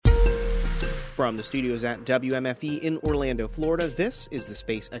From the studios at WMFE in Orlando, Florida, this is the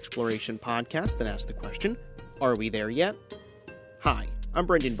Space Exploration Podcast that asks the question, are we there yet? Hi, I'm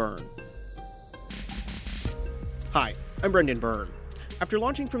Brendan Byrne. After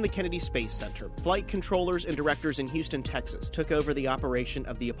launching from the Kennedy Space Center, flight controllers and directors in Houston, Texas took over the operation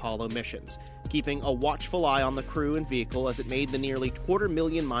of the Apollo missions, keeping a watchful eye on the crew and vehicle as it made the nearly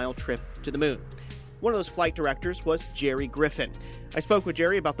 250,000-mile trip to the moon. One of those flight directors was Jerry Griffin. I spoke with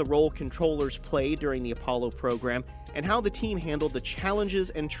Jerry about the role controllers played during the Apollo program and how the team handled the challenges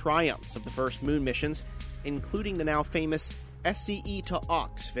and triumphs of the first moon missions, including the now famous SCE to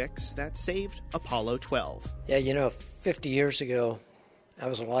aux fix that saved Apollo 12. Yeah, 50 years ago, I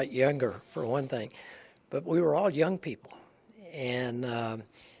was a lot younger, for one thing, but we were all young people, and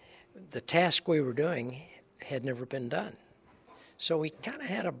the task we were doing had never been done. So we kind of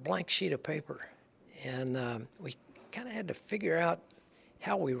had a blank sheet of paper, and we kind of had to figure out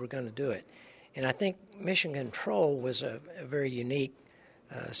how we were going to do it. And I think mission control was a very unique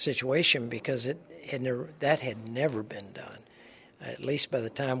situation because that had never been done. At least by the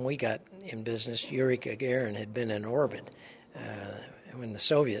time we got in business, Yuri Gagarin had been in orbit when the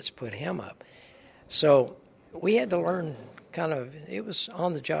Soviets put him up. So we had to learn it was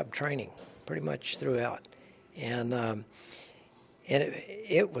on-the-job training pretty much throughout. And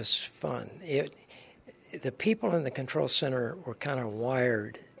it was fun. The people in the control center were kind of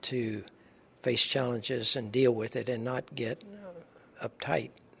wired to face challenges and deal with it and not get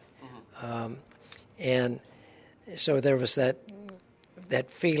uptight. Mm-hmm. And so there was that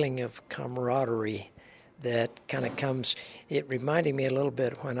feeling of camaraderie that kind of comes. It reminded me a little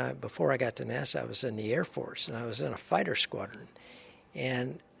bit before I got to NASA, I was in the Air Force and I was in a fighter squadron.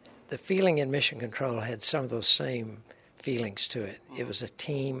 And the feeling in mission control had some of those same feelings to it. It was a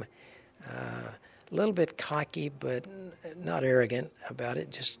team, a little bit cocky, but not arrogant about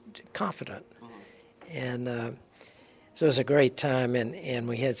it, just confident. And so it was a great time, and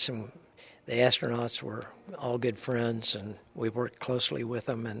we had the astronauts were all good friends, and we worked closely with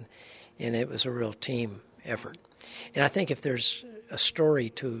them, and it was a real team effort. And I think if there's a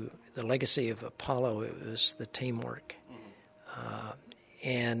story to the legacy of Apollo, it was the teamwork.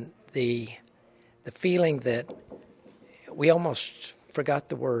 And the feeling that we almost forgot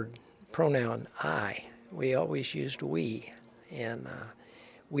the word pronoun I. We always used we, and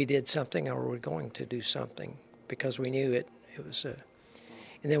we did something or we're going to do something because we knew it was a...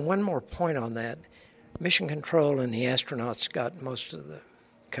 And then one more point on that, mission control and the astronauts got most of the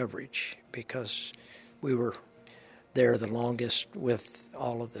coverage because we were there the longest with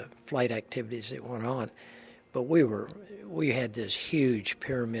all of the flight activities that went on. But we had this huge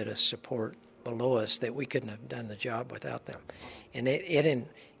pyramid of support below us that we couldn't have done the job without them. And it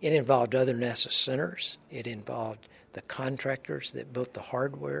involved other NASA centers. It involved the contractors that built the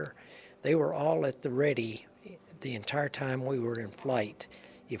hardware. They were all at the ready the entire time we were in flight.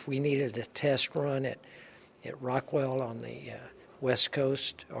 If we needed a test run at Rockwell on the West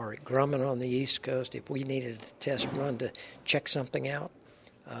Coast or at Grumman on the East Coast, if we needed a test run to check something out,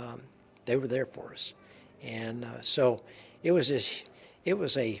 they were there for us. And so it was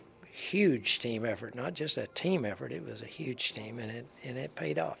a huge team effort, not just a team effort. It was a huge team, and it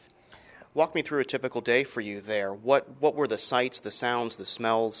paid off. Walk me through a typical day for you there. What were the sights, the sounds, the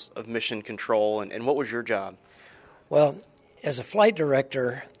smells of mission control, and what was your job? Well, as a flight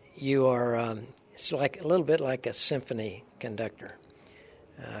director, you are it's like a little bit like a symphony conductor.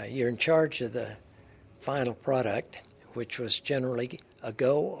 You're in charge of the final product, which was generally a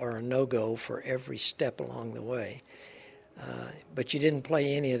go or a no-go for every step along the way. But you didn't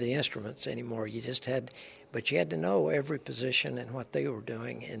play any of the instruments anymore. You had to know every position and what they were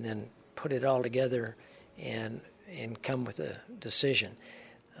doing, and then put it all together and come with a decision.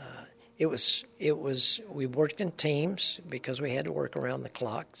 We worked in teams because we had to work around the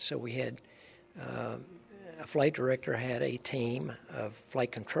clock. So we had a flight director had a team of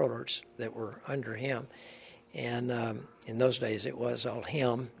flight controllers that were under him. And in those days, it was all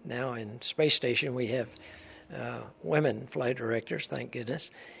him. Now in Space Station, we have women flight directors, thank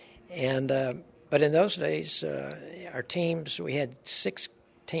goodness. And but in those days, our teams, we had 6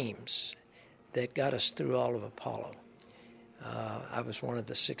 teams that got us through all of Apollo. I was one of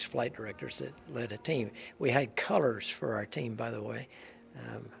the 6 flight directors that led a team. We had colors for our team, by the way.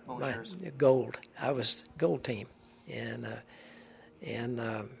 What was yours? Gold. I was gold team, and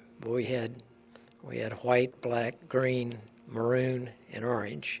we had white, black, green, maroon, and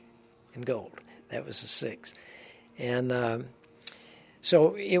orange, and gold. That was the 6, and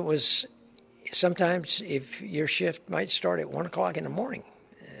so it was. Sometimes, if your shift might start at 1 o'clock in the morning,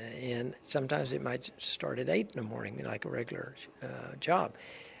 and sometimes it might start at 8 in the morning, like a regular job.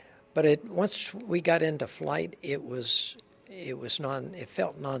 But once we got into flight, it felt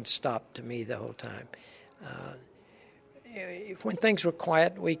nonstop to me the whole time. When things were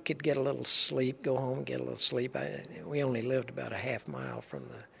quiet, we could get a little sleep, go home and get a little sleep. We only lived about a half mile from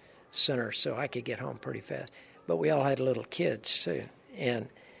the center, so I could get home pretty fast. But we all had little kids, too, and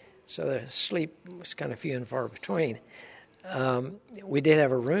so the sleep was kind of few and far between. We did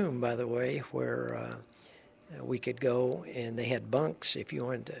have a room, by the way, where we could go, and they had bunks if you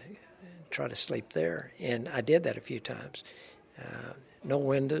wanted to try to sleep there. And I did that a few times. No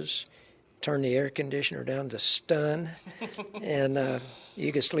windows, turn the air conditioner down to stun, and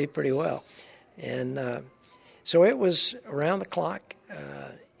you could sleep pretty well. And so it was around the clock.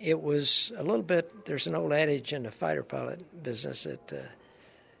 It was a little bit, there's an old adage in the fighter pilot business that,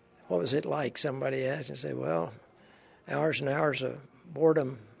 what was it like? Somebody asked and said, well, hours and hours of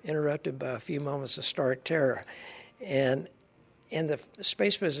boredom interrupted by a few moments of stark terror. And the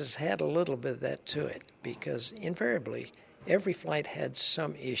space business had a little bit of that to it, because invariably every flight had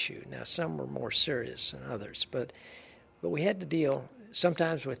some issue. Now, some were more serious than others, but we had to deal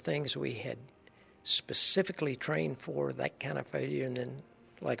sometimes with things we had specifically trained for, that kind of failure, and then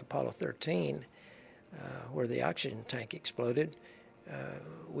like Apollo 13, where the oxygen tank exploded,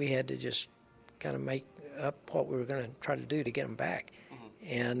 we had to just kind of make up what we were going to try to do to get them back.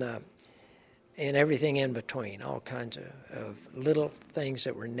 Mm-hmm. And everything in between, all kinds of little things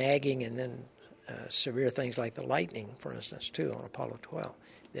that were nagging, and then severe things like the lightning, for instance, too, on Apollo 12,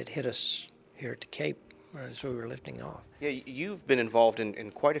 that hit us here at the Cape as we were lifting off. Yeah, you've been involved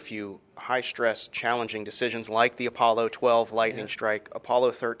in quite a few high-stress, challenging decisions, like the Apollo 12 lightning strike,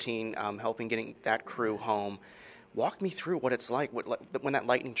 Apollo 13, helping getting that crew home. Walk me through what it's like when that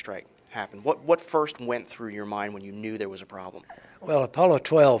lightning strike happened. What first went through your mind when you knew there was a problem? Well, Apollo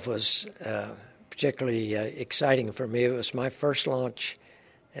 12 was particularly exciting for me. It was my first launch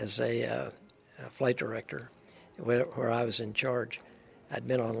as a flight director, where I was in charge. I'd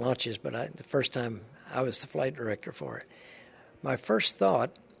been on launches, but the first time I was the flight director for it. My first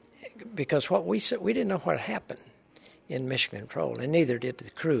thought, because what we said, we didn't know what happened in Mission Control, and neither did the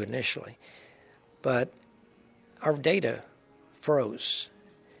crew initially, but our data froze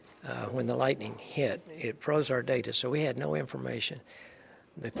when the lightning hit. It froze our data, so we had no information.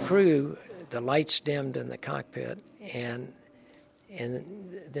 The crew, the lights dimmed in the cockpit, and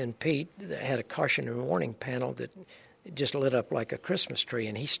then Pete had a caution and warning panel that just lit up like a Christmas tree,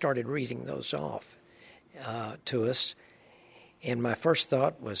 and he started reading those off to us. And my first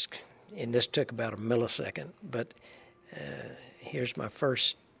thought was, and this took about a millisecond, but here's my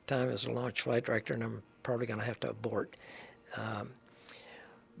first time as a launch flight director, and I'm probably going to have to abort.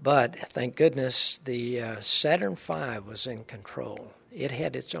 But thank goodness the Saturn V was in control. It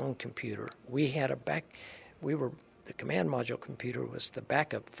had its own computer. We had the command module computer was the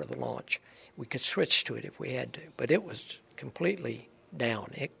backup for the launch. We could switch to it if we had to, but it was completely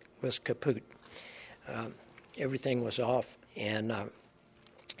down. It was kaput. Everything was off, and but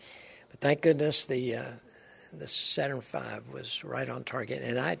thank goodness the Saturn V was right on target.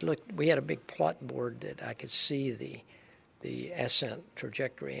 And I'd looked. We had a big plot board that I could see the ascent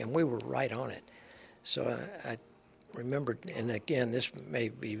trajectory, and we were right on it. So I remembered, and again, this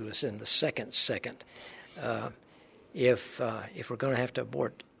maybe was in the second. If we're going to have to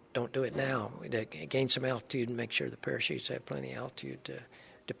abort, don't do it now. To gain some altitude and make sure the parachutes have plenty of altitude to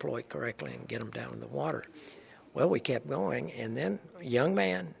deploy correctly and get them down in the water. Well, we kept going, and then a young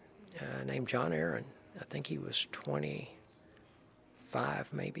man named John Aaron, I think he was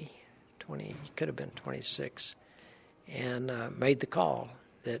 25 maybe, 20, he could have been 26, and made the call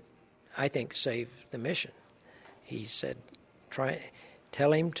that I think saved the mission. He said,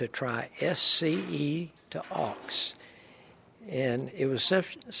 tell him to try SCE to AUX. And it was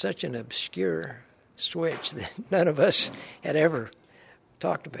such an obscure switch that none of us had ever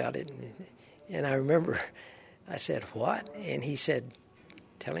talked about it. And I remember I said, what? And he said,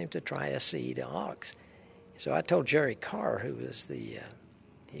 tell him to try SCE to AUX. So I told Jerry Carr, who was he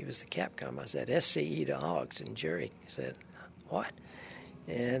was the Capcom, I said, SCE to AUX. And Jerry said, what?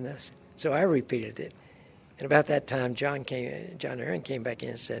 And so I repeated it. And about that time, John Aaron came back in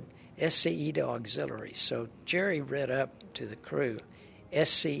and said, SCE to auxiliary. So Jerry read up to the crew,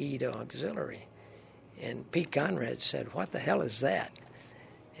 SCE to auxiliary. And Pete Conrad said, what the hell is that?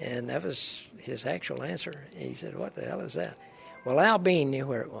 And that was his actual answer. He said, what the hell is that? Well, Al Bean knew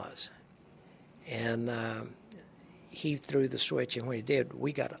where it was. And he threw the switch, and when he did,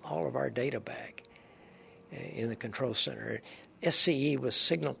 we got all of our data back in the control center. SCE was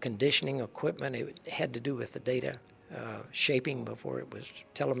signal conditioning equipment. It had to do with the data shaping before it was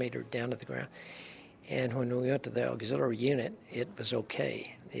telemetered down to the ground. And when we went to the auxiliary unit, it was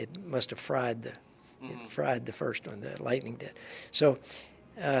okay. it must have fried the first one. The Lightning did. So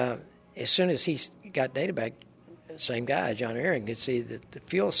as soon as he got data back, the same guy, John Aaron, could see that the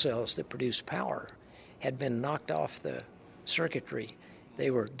fuel cells that produce power had been knocked off the circuitry.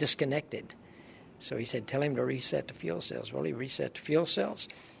 They were disconnected. So he said, tell him to reset the fuel cells. Well, he reset the fuel cells.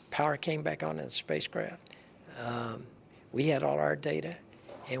 Power came back on in the spacecraft. We had all our data,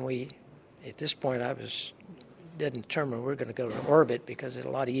 and at this point, didn't determine we're going to go to orbit because it's a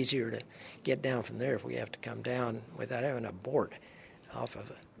lot easier to get down from there if we have to come down without having a board off of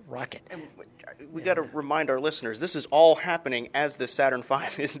a rocket. And we got to remind our listeners, this is all happening as the Saturn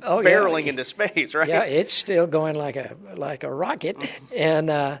V is barreling into space, right? Yeah, it's still going like a rocket,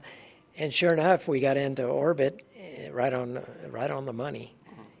 and sure enough, we got into orbit right on the money,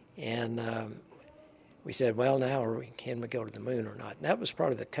 and we said, well, now can we go to the moon or not? And that was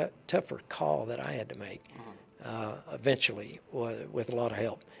probably the tougher call that I had to make. Eventually, with a lot of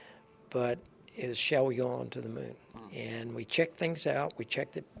help, but is shall we go on to the moon? And we checked things out. We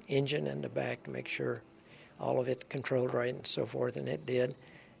checked the engine in the back to make sure all of it controlled right and so forth, and it did.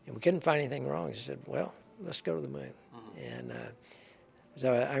 And we couldn't find anything wrong. We said, well, let's go to the moon. And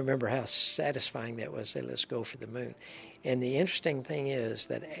so I remember how satisfying that was. Say, let's go for the moon. And the interesting thing is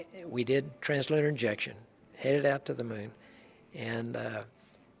that we did translunar injection, headed out to the moon, and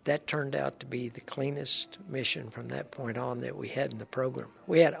that turned out to be the cleanest mission from that point on that we had in the program.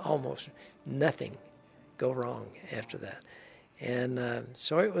 We had almost nothing go wrong after that. And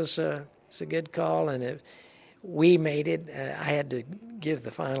so it was a good call, and we made it. I had to give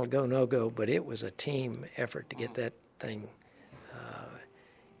the final go, no-go, but it was a team effort to get that thing.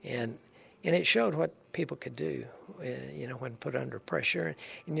 And it showed what people could do, when put under pressure.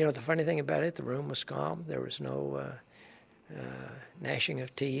 And, the funny thing about it, the room was calm. There was no gnashing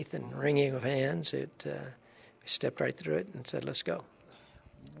of teeth and wringing of hands. We stepped right through it and said, let's go.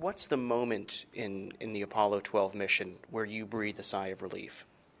 What's the moment in the Apollo 12 mission where you breathe a sigh of relief?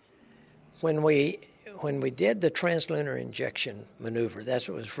 When we did the translunar injection maneuver, that's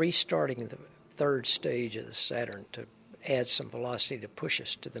what was restarting the third stage of the Saturn to add some velocity to push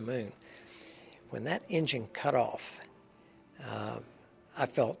us to the moon. When that engine cut off, I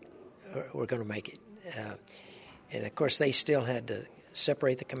felt we're going to make it. And, of course, they still had to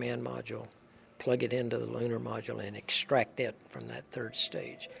separate the command module, plug it into the lunar module, and extract it from that third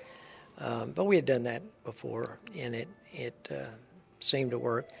stage. But we had done that before, and it seemed to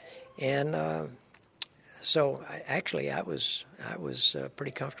work. And so, I was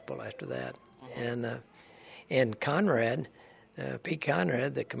pretty comfortable after that. And Conrad, Pete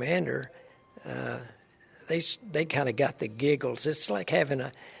Conrad, the commander, they kind of got the giggles. It's like having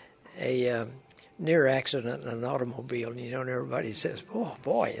a near accident in an automobile, and everybody says, "Oh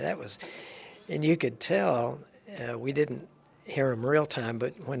boy, that was," and you could tell we didn't hear them real time,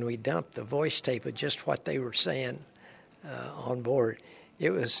 but when we dumped the voice tape of just what they were saying on board, it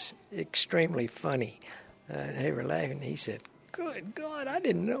was extremely funny. They were laughing. He said, "Good God, I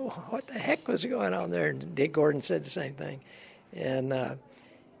didn't know what the heck was going on there." And Dick Gordon said the same thing, and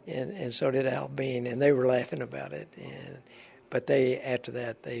so did Al Bean, and they were laughing about it. But after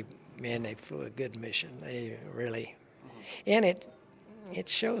that they flew a good mission. They really, and it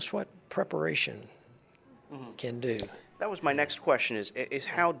shows what preparation can do. That was my next question: is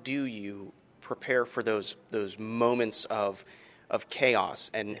how do you prepare for those moments of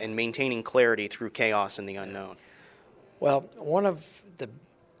chaos and maintaining clarity through chaos and the unknown? Well,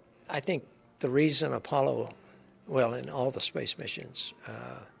 I think the reason Apollo, and all the space missions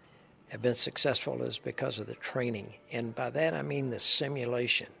have been successful is because of the training. And by that I mean the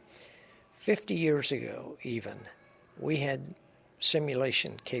simulation. 50 years ago even, we had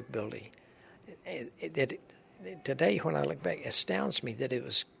simulation capability. Today, when I look back, it astounds me that it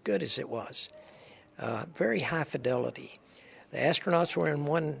was good as it was. Very high fidelity. The astronauts were in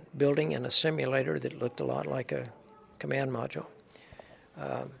one building in a simulator that looked a lot like a command module.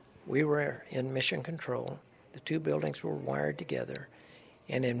 We were in mission control. The two buildings were wired together.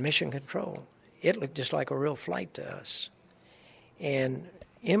 And in mission control, it looked just like a real flight to us. And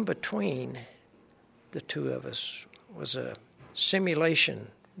in between the two of us was a simulation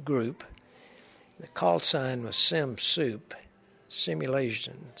group. The call sign was SimSoup,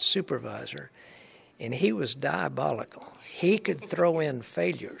 Simulation Supervisor. And he was diabolical. He could throw in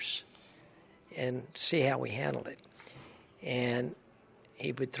failures and see how we handled it. And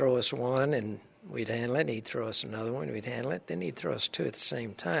he would throw us one, and we'd handle it. He'd throw us another one, we'd handle it. Then he'd throw us two at the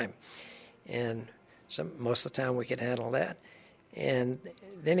same time. And most of the time we could handle that. And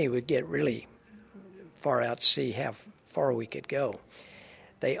then he would get really far out to see how far we could go.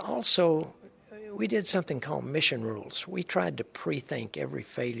 They also we did something called mission rules. We tried to pre-think every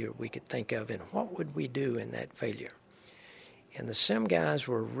failure we could think of and what would we do in that failure. And the sim guys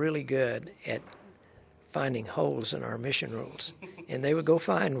were really good at finding holes in our mission rules, and they would go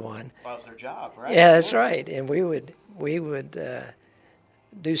find one. Well, that was their job, right? Yeah, that's right. And we would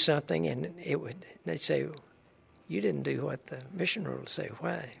do something, and they'd say, "You didn't do what the mission rules say.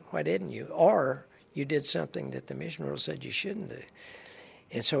 Why? Why didn't you?" Or you did something that the mission rules said you shouldn't do.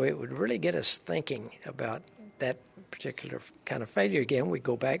 And so it would really get us thinking about that particular kind of failure again. We'd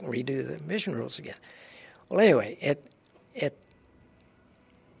go back and redo the mission rules again. Well, anyway, at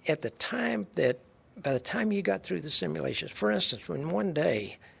the time that, by the time you got through the simulations, for instance, when one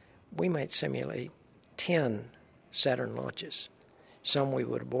day we might simulate 10 Saturn launches. Some we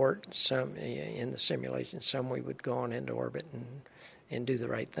would abort, some in the simulation, some we would go on into orbit and do the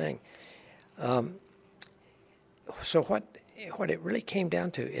right thing. So what it really came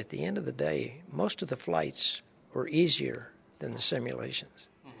down to, at the end of the day, most of the flights were easier than the simulations.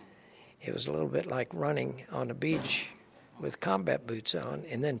 Mm-hmm. It was a little bit like running on the beach with combat boots on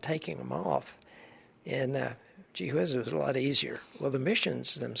and then taking them off. And gee whiz, it was a lot easier. Well, the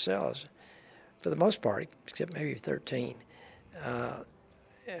missions themselves, for the most part, except maybe 13,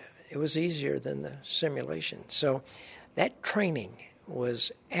 it was easier than the simulation. So that training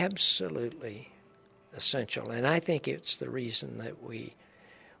was absolutely essential, and I think it's the reason that we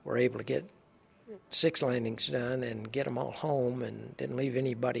were able to get 6 landings done and get them all home and didn't leave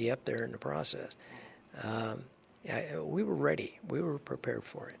anybody up there in the process. We were ready. We were prepared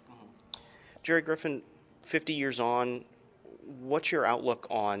for it. Jerry Griffin, 50 years on, what's your outlook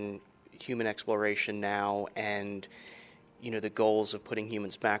on human exploration now and, the goals of putting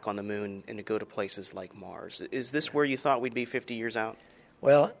humans back on the moon and to go to places like Mars? Is this where you thought we'd be 50 years out?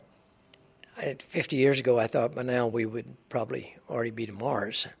 Well, 50 years ago, I thought by now we would probably already be to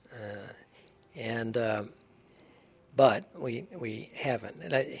Mars, but we haven't.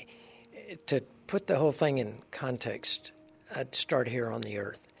 And to put the whole thing in context, I'd start here on the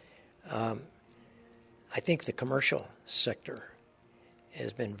Earth. I think the commercial sector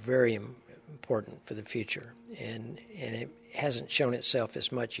has been very important for the future, and it hasn't shown itself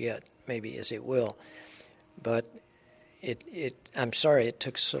as much yet, maybe as it will, but I'm sorry it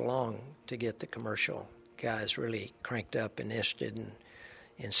took so long to get the commercial guys really cranked up and interested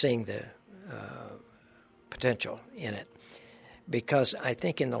in seeing the potential in it. Because I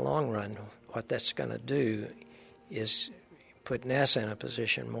think in the long run, what that's going to do is put NASA in a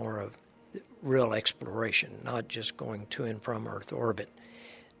position more of real exploration, not just going to and from Earth orbit.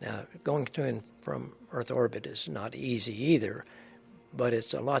 Now, going to and from Earth orbit is not easy either, but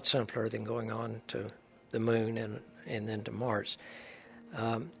it's a lot simpler than going on to the moon and then to Mars.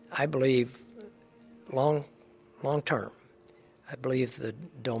 I believe long term, I believe the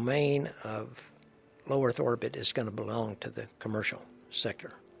domain of low Earth orbit is going to belong to the commercial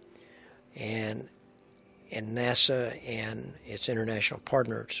sector. And NASA and its international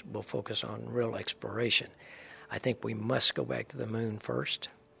partners will focus on real exploration. I think we must go back to the moon first.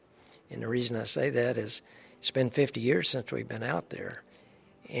 And the reason I say that is it's been 50 years since we've been out there,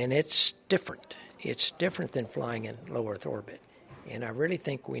 and it's different. It's different than flying in low Earth orbit. And I really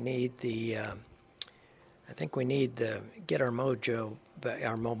think we need get our mojo,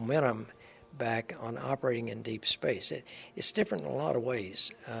 our momentum back on operating in deep space. It's different in a lot of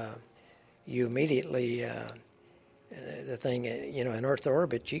ways. You immediately, the thing, in Earth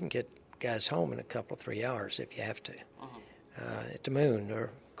orbit, you can get guys home in a couple, 3 hours if you have to. At the moon,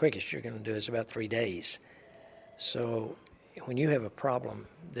 or quickest you're going to do is about 3 days. So when you have a problem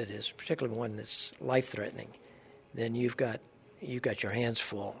that is particularly one that's life-threatening, then you've got your hands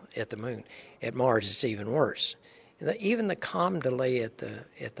full at the moon. At Mars, it's even worse. Even the COM delay at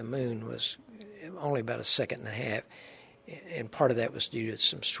the moon was only about a second and a half, and part of that was due to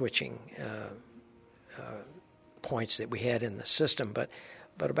some switching points that we had in the system. But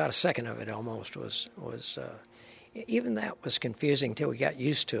about a second of it almost was even that was confusing until we got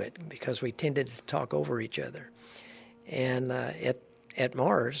used to it because we tended to talk over each other. And at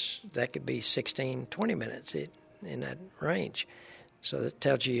Mars, that could be 16, 20 minutes in that range. So that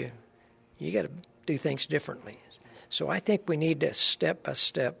tells you got to do things differently. So I think we need a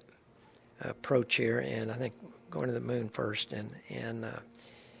step-by-step approach here, and I think going to the moon first and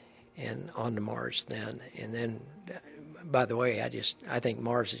on to Mars then. And then, by the way, I think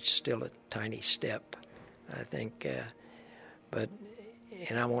Mars is still a tiny step. I think,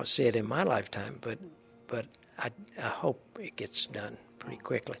 and I won't see it in my lifetime, but I hope it gets done pretty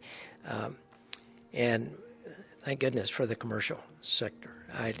quickly. And thank goodness for the commercial sector.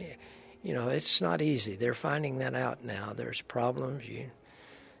 It's not easy. They're finding that out now. There's problems. You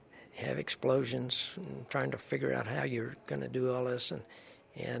have explosions and trying to figure out how you're going to do all this,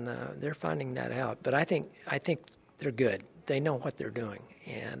 and they're finding that out. But I think they're good. They know what they're doing,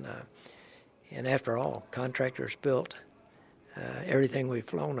 and after all, contractors built everything we've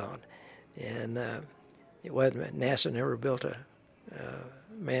flown on, and it wasn't NASA never built a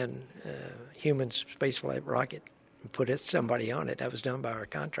human spaceflight rocket and put somebody on it. That was done by our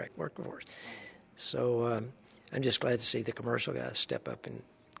contract workforce. So I'm just glad to see the commercial guys step up and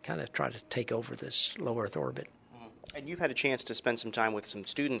kind of try to take over this low Earth orbit. And you've had a chance to spend some time with some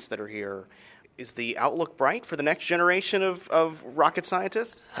students that are here. Is the outlook bright for the next generation of rocket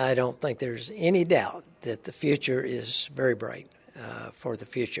scientists? I don't think there's any doubt that the future is very bright for the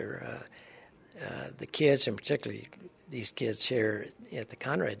future. The kids, and particularly these kids here at the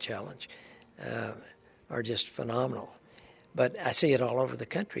Conrad Challenge, are just phenomenal. But I see it all over the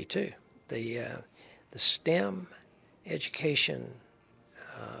country, too. The STEM education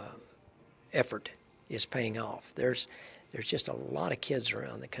effort is paying off. There's just a lot of kids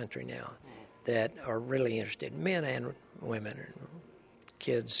around the country now that are really interested, men and women,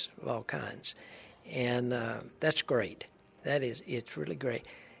 kids of all kinds. And that's great. It's really great.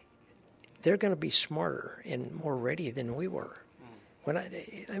 They're going to be smarter and more ready than we were. Let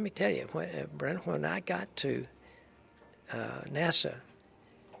me tell you, Brent, when I got to NASA,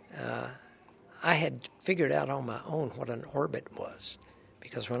 I had figured out on my own what an orbit was,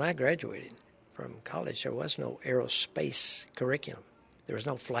 because when I graduated from college, there was no aerospace curriculum. There was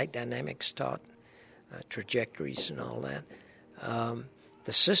no flight dynamics taught, trajectories and all that.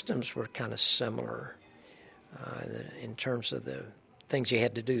 The systems were kind of similar in terms of the things you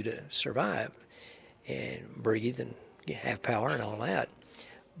had to do to survive and breathe and have power and all that.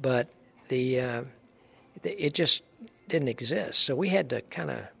 But it just didn't exist. So we had to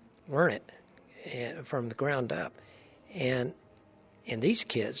kind of learn it from the ground up. And these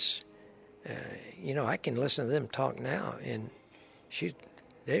kids, I can listen to them talk now, and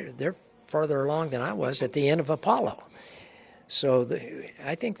they're farther along than I was at the end of Apollo. So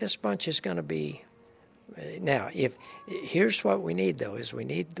I think this bunch is going to be. Now, here's what we need, though, is we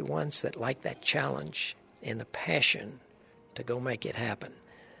need the ones that like that challenge and the passion to go make it happen.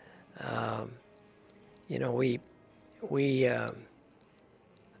 We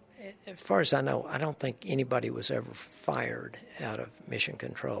as far as I know, I don't think anybody was ever fired out of Mission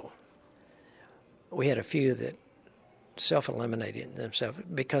Control. We had a few that self-eliminated themselves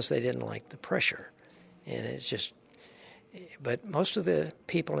because they didn't like the pressure. And it's just, but most of the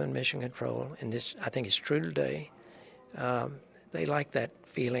people in Mission Control, and this I think is true today, they like that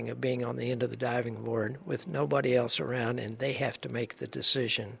feeling of being on the end of the diving board with nobody else around, and they have to make the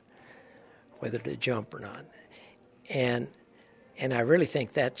decision whether to jump or not. And I really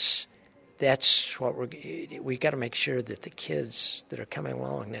think that's what we got to make sure that the kids that are coming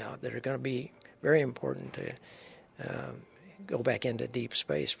along now, that are going to be very important to go back into deep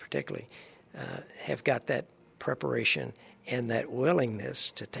space particularly, have got that preparation and that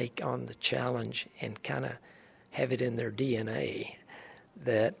willingness to take on the challenge and kind of have it in their DNA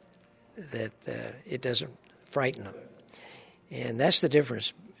that it doesn't frighten them. And that's the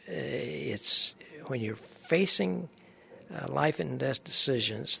difference. It's when you're facing life and death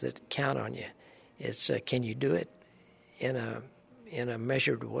decisions that count on you. It's can you do it in a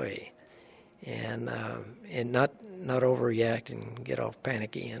measured way, and not overreact and get all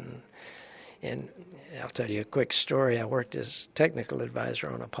panicky. And I'll tell you a quick story. I worked as technical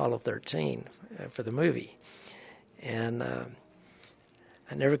advisor on Apollo 13 for the movie, and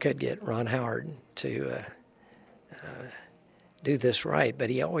I never could get Ron Howard to do this right, but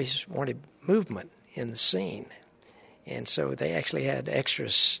he always wanted movement in the scene. And so they actually had extra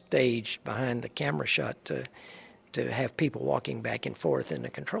stage behind the camera shot to have people walking back and forth in the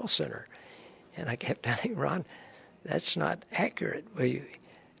control center. And I kept telling Ron, that's not accurate.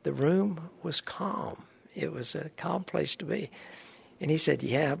 The room was calm. It was a calm place to be. And he said,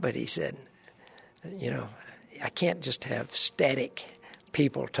 yeah, but he said, I can't just have static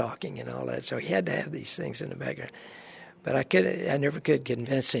people talking and all that. So he had to have these things in the background. But I never could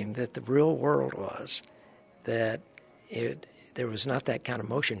convince him that the real world was that there was not that kind of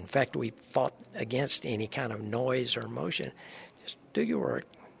motion. In fact, we fought against any kind of noise or motion. Just do your work,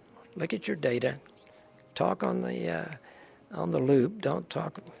 look at your data, talk on the loop. Don't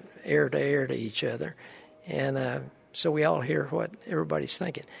talk air to air to each other, and so we all hear what everybody's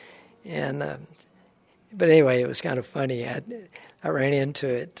thinking. And but anyway, it was kind of funny. I ran into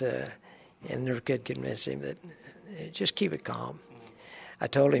it and never could convince him that just keep it calm. I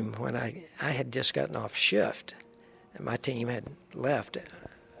told him when I had just gotten off shift, and my team had left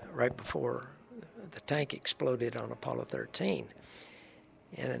right before the tank exploded on Apollo 13.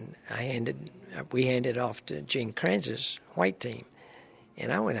 And we handed off to Gene Kranz's white team,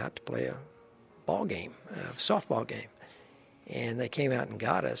 and I went out to play a ball game, a softball game. And they came out and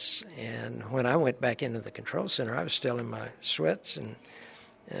got us. And when I went back into the control center, I was still in my sweats and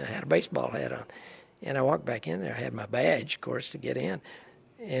had a baseball hat on. And I walked back in there. I had my badge, of course, to get in.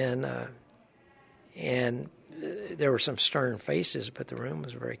 And there were some stern faces, but the room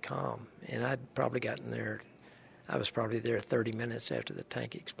was very calm. And I'd probably gotten there. I was probably there 30 minutes after the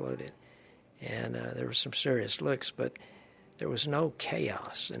tank exploded. And there were some serious looks, but there was no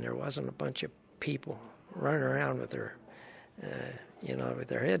chaos, and there wasn't a bunch of people running around with their with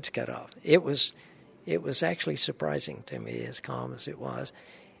their heads cut off. It was actually surprising to me, as calm as it was.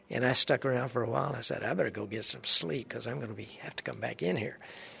 And I stuck around for a while, and I said, I better go get some sleep because I'm going to have to come back in here.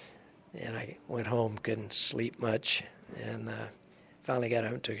 And I went home, couldn't sleep much, and finally got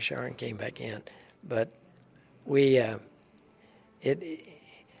home, took a shower, and came back in. But the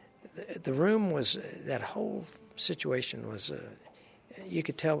room was, that whole situation was, you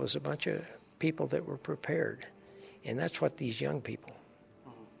could tell was a bunch of people that were prepared. And that's what these young people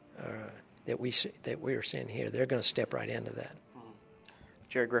that we are seeing here, they're going to step right into that.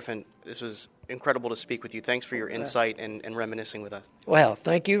 Jerry Griffin, this was incredible to speak with you. Thanks for your insight and reminiscing with us. Well,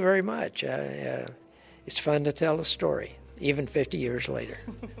 thank you very much. It's fun to tell a story, even 50 years later.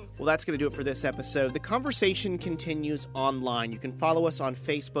 Well, that's going to do it for this episode. The conversation continues online. You can follow us on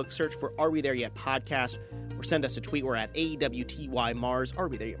Facebook, search for Are We There Yet podcast, or send us a tweet. We're at AWTYMars, Are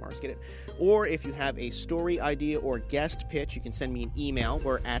We There Yet Mars, get it? Or if you have a story idea or guest pitch, you can send me an email.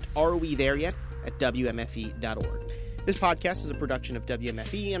 We're at arewethereyet@WMFE.org. This podcast is a production of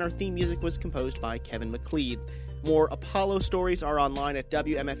WMFE, and our theme music was composed by Kevin McLeod. More Apollo stories are online at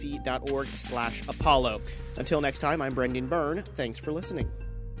WMFE.org/Apollo. Until next time, I'm Brendan Byrne. Thanks for listening.